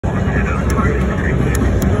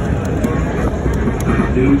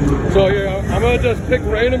So yeah, I'm gonna just pick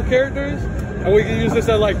random characters, and we can use this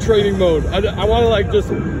as like training mode. I want to like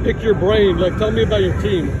just pick your brain. Like, tell me about your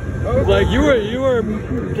team. Like you were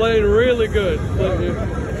playing really good.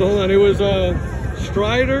 So hold on, it was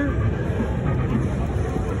Strider.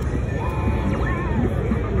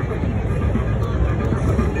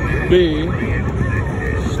 B.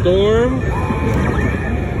 Storm.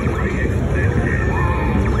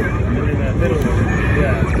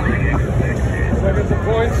 Yeah. So I get some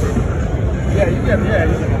points? Yeah, you get,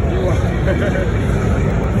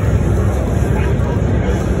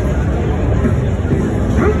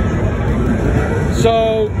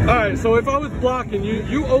 So, alright, so if I was blocking,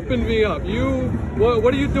 you opened me up.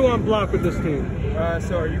 What do you do on block with this team?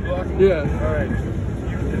 So are you blocking? Yeah. Alright.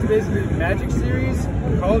 It's basically Magic Series,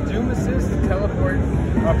 Call of Doom assist, teleport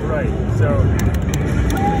upright. So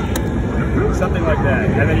something like that.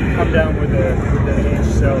 And then you come down with the H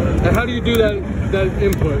cell. And how do you do that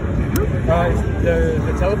input?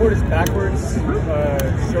 The teleport is backwards,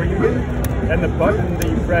 so you can, and the button that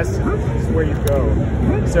you press is where you go.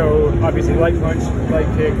 So obviously light punch, light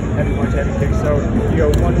kick, heavy punch, heavy kick. So you go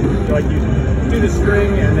one, like you do the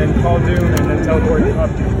string and then Call of Doom and then teleport up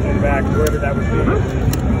and back, wherever that would be.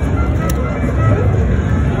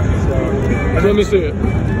 So let me see it.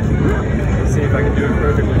 Let's see if I can do it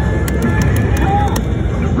perfectly.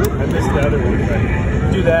 I missed the other one, but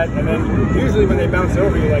do that, and then usually when they bounce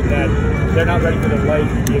over you like that, they're not ready for the light,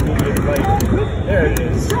 the immediate light. There it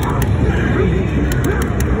is.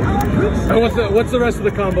 And what's the rest of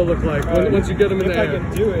the combo look like once you get them in the air? If I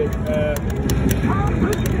can do it,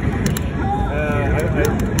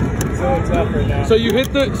 it's a little tough right now. So you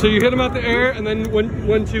hit them out the air, and then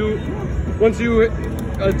once you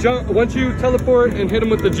teleport and hit them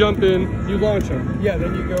with the jump in, you launch them. Yeah,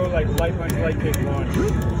 then you go like light punch, light kick, launch.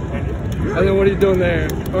 And then what are you doing there?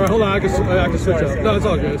 Or hold on, I can switch up. No, it's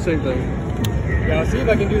all good. Same thing. Yeah, I'll see if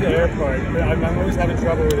I can do the air part. But I'm always having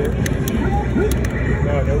trouble with it.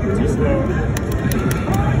 No, nope, too slow.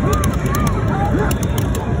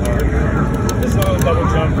 This little double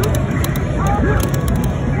jump.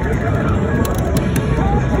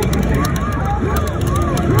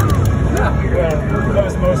 Well, that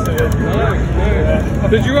was most of it. Yeah.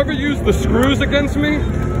 Did you ever use the screws against me?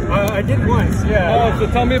 I did once, yeah. Oh, so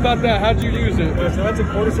tell me about that. How'd you use it? So that's a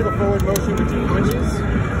quarter circle forward motion with 2 punches.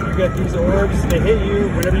 You get these orbs, they hit you.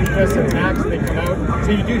 Whenever you press attacks, they come out.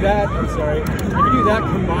 So you do that, I'm sorry. If you do that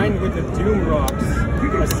combined with the Doom Rocks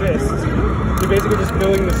assist, you're basically just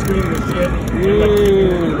filling the screen with shit. And like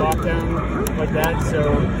keeping lockdown like that. So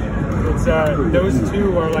it's those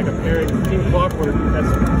two are like a pairing. Team Clockwork.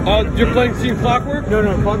 That's you're playing Team Clockwork? No,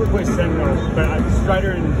 Clockwork plays Sentinel, but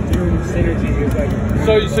Strider and Doom synergy is like.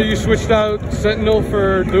 So you switched out Sentinel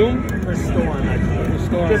for Doom? For Storm, actually. For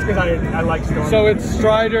Storm. Just because I like Storm. So it's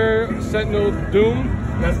Strider, Sentinel, Doom?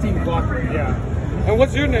 That's Team Clockwork, yeah. And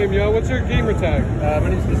what's your name, yo? What's your gamer tag? My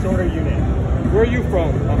name's Disorder Unit. Where are you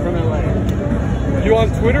from? I'm from LA. You on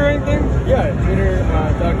Twitter or anything? Yeah,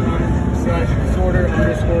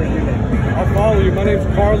 Twitter.com/disorder_unit. I'll follow you. My name's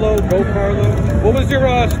Carlo. Go Carlo. What was your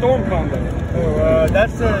Storm combo? Oh,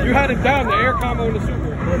 that's you had it down, the air combo and the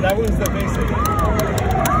super. Well, that was the basic.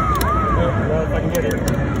 Well, if I can get it.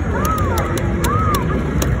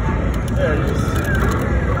 There it is.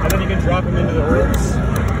 And then you can drop them into the orbs.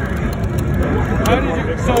 How did you?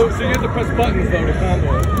 So you have to press buttons though to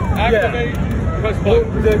combo. Activate. Press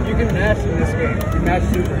buttons. Well, you can mash in this game. You mash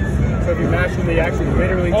supers. So if you mash them, they actually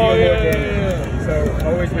literally deal more damage. So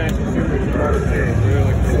always mash the supers.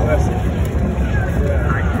 Really cool.